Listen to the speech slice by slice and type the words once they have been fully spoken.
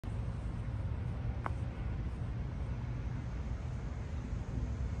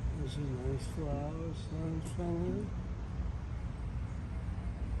Those are nice flowers in front of it.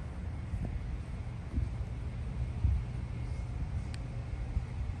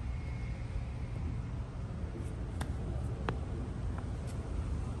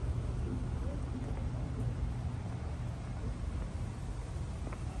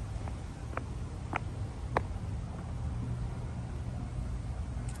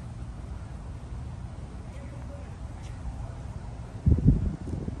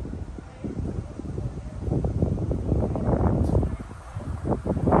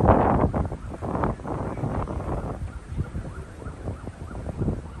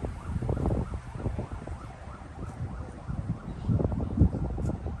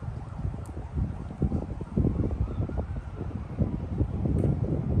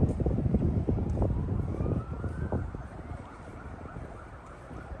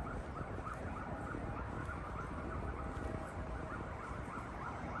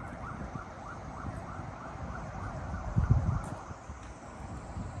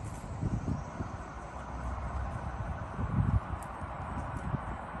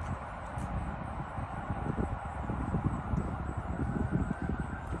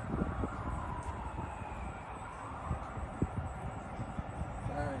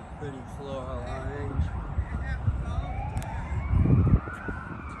 Pretty floral orange.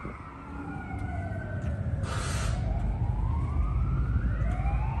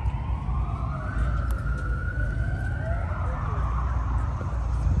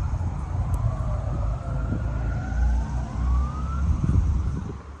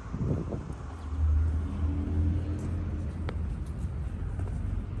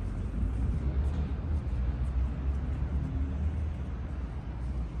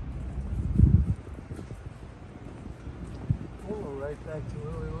 Right back to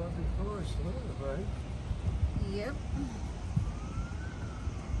where we were before, sort of, right? Yep.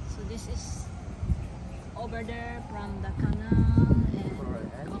 So this is over there from the canal and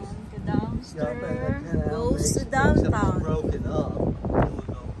going to downstairs, goes to downtown. Broken up. It would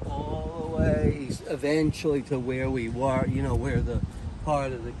go all the way eventually to where we were, you know, where the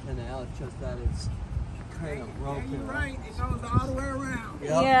part of the canal, it's just that it's kind of broken. Yeah, you're right. It goes all the way around.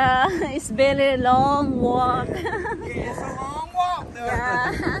 Yep. Yeah, it's very long walk. Yeah, it's a long walk though.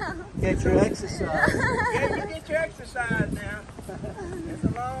 Yeah. Get your exercise. Yeah, you get your exercise now. It's a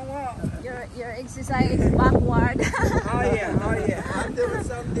long walk. Your exercise is backward. Oh yeah. I'm doing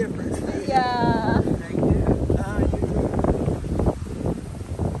something different. Yeah. Thank you.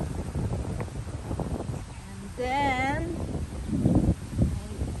 And then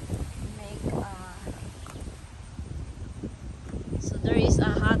make so there is a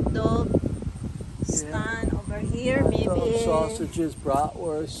hot dog stand over here. Hot Maybe dog, sausages,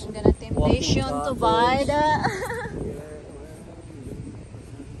 bratwurst. I'm gonna temptation to buy that.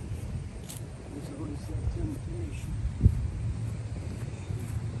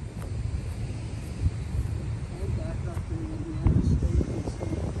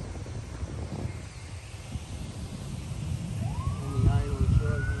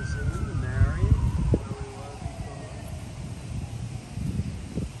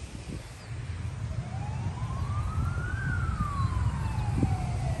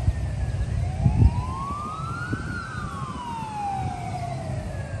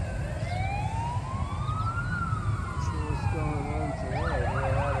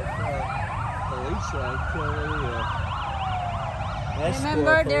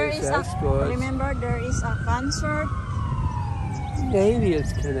 Remember there is a concert. Maybe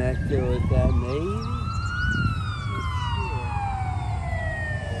it's connected with that. Maybe.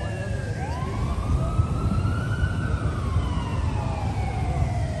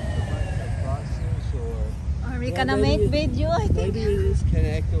 Are we gonna make video? I think. Maybe it is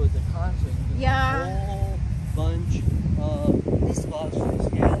connected with the concert. Yeah. A whole bunch of This buses.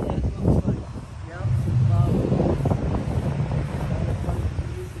 Yeah, that looks like. Yep.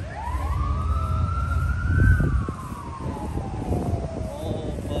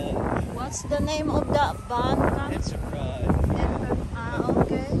 What's the name of the band? Enterprise.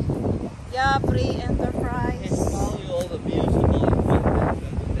 Okay. Yeah, Pre-Enterprise. It's probably all the musical equipment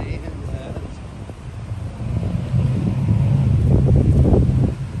that the band has.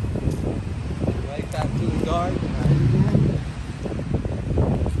 Right back to the garden.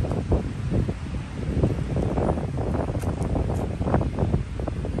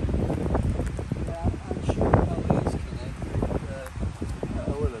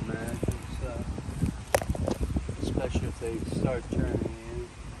 If they start turning in.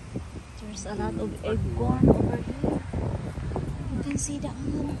 There's a lot of acorn over here. You can see the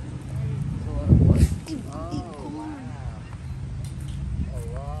There's a lot of what? acorn. Wow. A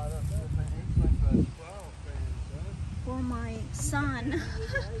lot of my son.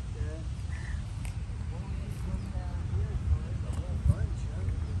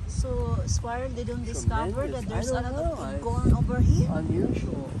 So, Squire, they don't discover that there's a lot of acorn over here?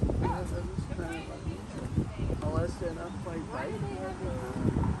 Unusual. Yeah, that is kind of unusual. Unless they're not quite ripe.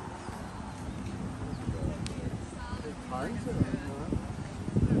 There's tons of them,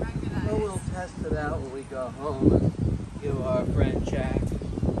 huh? Well, we'll test it out when we go home and give our friend Jack,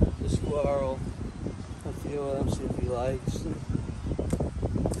 the squirrel, a few of them, see if he likes them.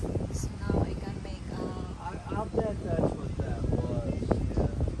 So now I can make I'll bet that's what that was. Yeah, I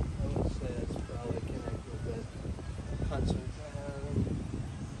would say that's probably connected with that concert I had.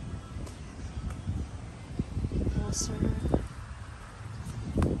 closer.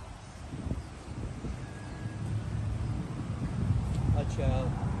 Watch out.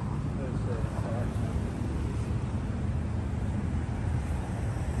 There's a car.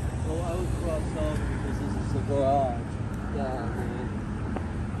 Well, I would cross over because this is the garage down there.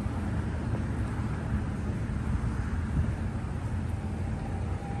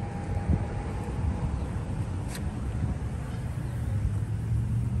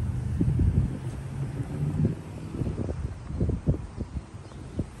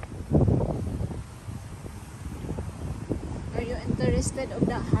 Are you interested of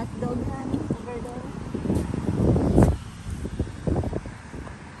the hot dog honey over there?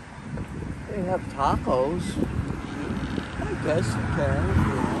 They have tacos. I guess you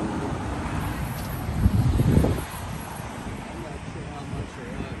can.